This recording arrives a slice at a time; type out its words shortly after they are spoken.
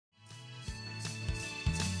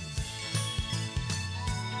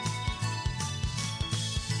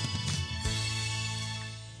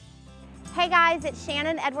Hey guys, it's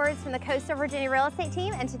Shannon Edwards from the Coastal Virginia Real Estate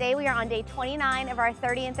Team, and today we are on day 29 of our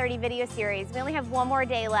 30 and 30 video series. We only have one more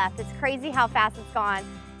day left. It's crazy how fast it's gone.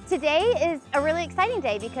 Today is a really exciting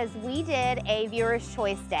day because we did a viewer's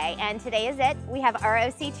choice day, and today is it. We have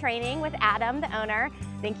ROC Training with Adam, the owner.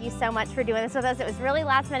 Thank you so much for doing this with us. It was really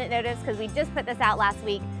last minute notice because we just put this out last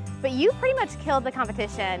week, but you pretty much killed the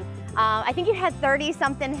competition. I think you had 30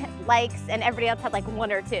 something likes and everybody else had like 1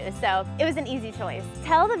 or 2, so it was an easy choice.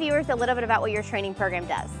 Tell the viewers a little bit about what your training program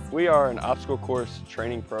does. We are an obstacle course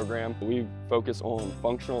training program. We focus on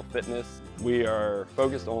functional fitness. We are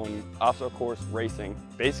focused on obstacle course racing,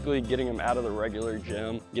 basically getting them out of the regular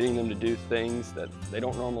gym, getting them to do things that they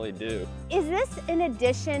don't normally do. Is this in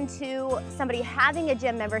addition to somebody having a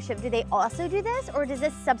gym membership? Do they also do this, or does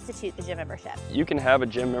this substitute the gym membership? You can have a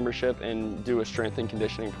gym membership and do a strength and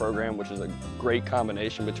conditioning program, which is a great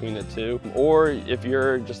combination between the two. Or if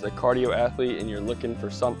you're just a cardio athlete and you're looking for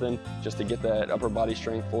something just to get that upper body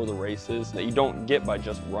strength for the races that you don't get by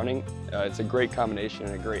just running, it's a great combination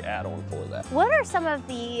and a great add-on for that. What are some of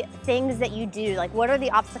the things that you do? Like, what are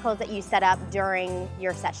the obstacles that you set up during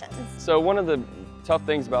your sessions? So one of the tough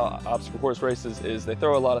things about obstacle course races is they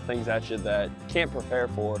throw a lot of things at you that you can't prepare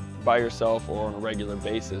for by yourself or on a regular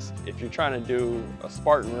basis. If you're trying to do a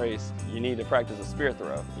Spartan race, you need to practice a spear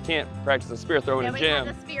throw. You can't practice a spear throw in a gym.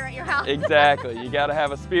 Has a spear at your house. Exactly. You got to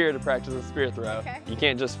have a spear to practice a spear throw. Okay. You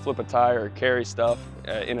can't just flip a tire or carry stuff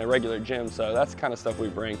in a regular gym. So that's the kind of stuff we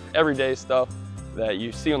bring. Everyday stuff that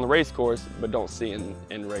you see on the race course but don't see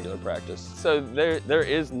in regular practice. So there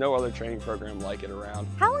is no other training program like it around.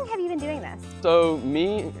 How long have you been doing this? So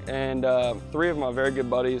me and 3 of my very good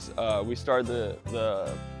buddies, we started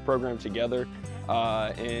the program together,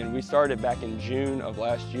 and we started back in June of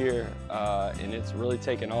last year, and it's really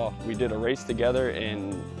taken off. We did a race together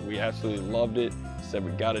and we absolutely loved it. Said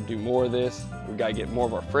we got to do more of this. We got to get more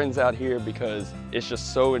of our friends out here because it's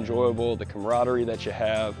just so enjoyable, the camaraderie that you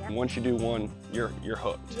have. Yep. And once you do one, you're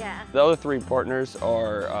hooked. Yeah. The other 3 partners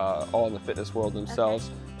are all in the fitness world themselves.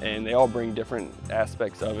 Okay. And they all bring different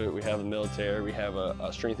aspects of it. We have the military, we have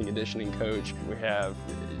a strength and conditioning coach, we have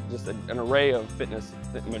just an array of fitness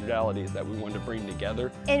modalities that we wanted to bring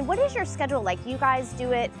together. And what is your schedule like? You guys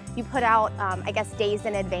do it, you put out, I guess, days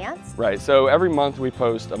in advance? Right, so every month we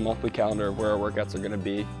post a monthly calendar of where our workouts are going to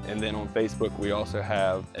be. And then on Facebook, we also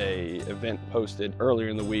have a event posted earlier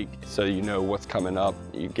in the week so you know what's coming up.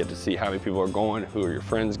 You get to see how many people are going, who are your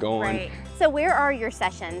friends going. Right. So where are your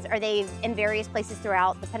sessions? Are they in various places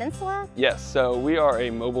throughout the peninsula? Yes, so we are a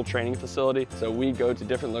mobile training facility. So we go to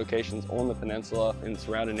different locations on the peninsula and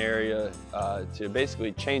surrounding area to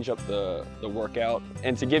basically change up the workout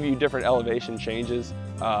and to give you different elevation changes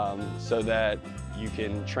so that you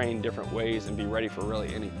can train different ways and be ready for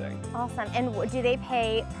really anything. Awesome. And do they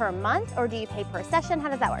pay per month or do you pay per session? How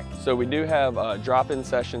does that work? So we do have a drop-in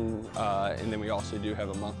session and then we also do have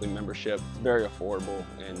a monthly membership. It's very affordable,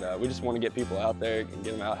 and we just want to get people out there and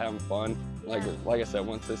get them out having fun. Like I said,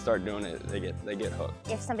 once they start doing it, they get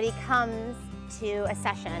hooked. If somebody comes to a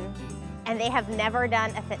session and they have never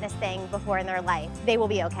done a fitness thing before in their life, they will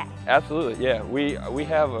be okay? Absolutely, yeah. We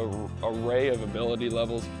have an array of ability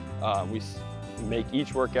levels. We make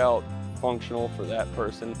each workout functional for that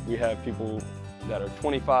person. We have people that are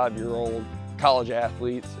 25-year-old college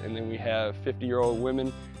athletes, and then we have 50-year-old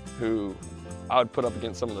women who I would put up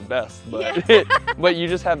against some of the best, but yeah. But you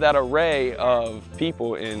just have that array of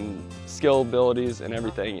people in skill, abilities, and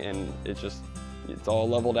everything, and it's all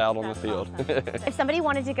leveled out on the field. Awesome. If somebody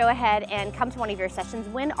wanted to go ahead and come to one of your sessions,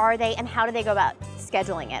 when are they and how do they go about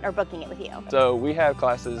scheduling it or booking it with you? So we have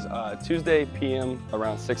classes Tuesday p.m.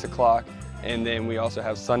 around 6 o'clock. And then we also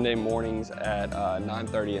have Sunday mornings at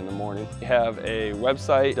 9:30 in the morning. We have a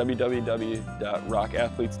website,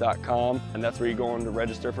 www.rocathletes.com, and that's where you go in to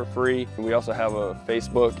register for free. And we also have a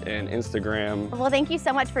Facebook and Instagram. Well, thank you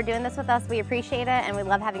so much for doing this with us. We appreciate it, and we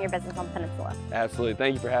love having your business on the peninsula. Absolutely.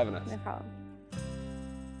 Thank you for having us. No problem.